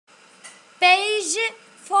Page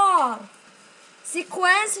 4.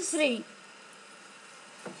 Sequence 3.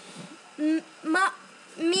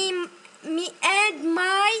 Me and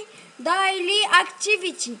my daily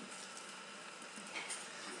activity.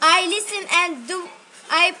 I listen and do.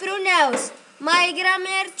 I pronounce. My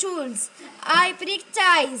grammar tools. I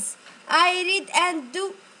practice. I read and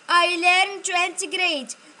do. I learn to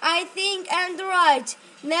integrate. I think and write.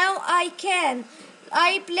 Now I can.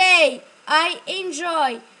 I play. I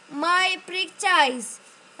enjoy. My practice.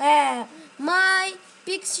 My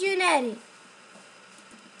dictionary.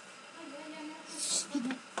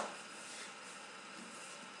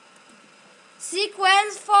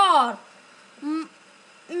 Sequence 4.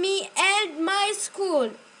 Me and my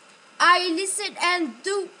school. I listen and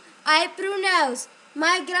do. I pronounce.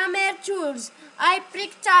 My grammar tools. I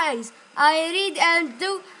practice. I read and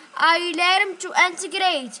do. I learn to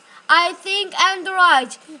integrate. I think and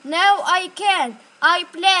write. Now I can. I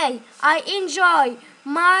play. I enjoy.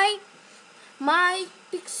 My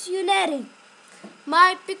dictionary.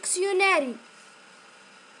 My dictionary.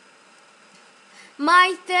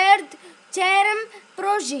 My third term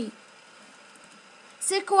project.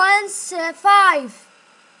 Sequence 5.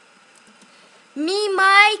 Me,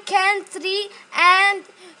 my country, and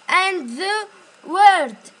the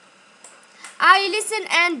word. I listen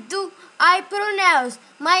and do. I pronounce.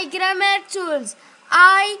 My grammar tools.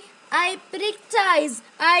 I practice.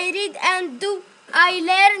 I read and do. I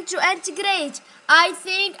learn to integrate. I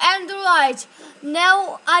think and write.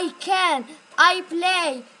 Now I can. I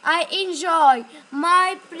play. I enjoy.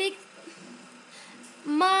 My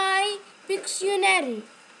dictionary.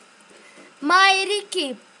 My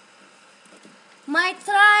recap. My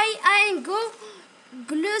triangle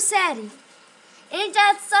glossary.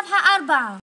 انتهت الصفحة 4.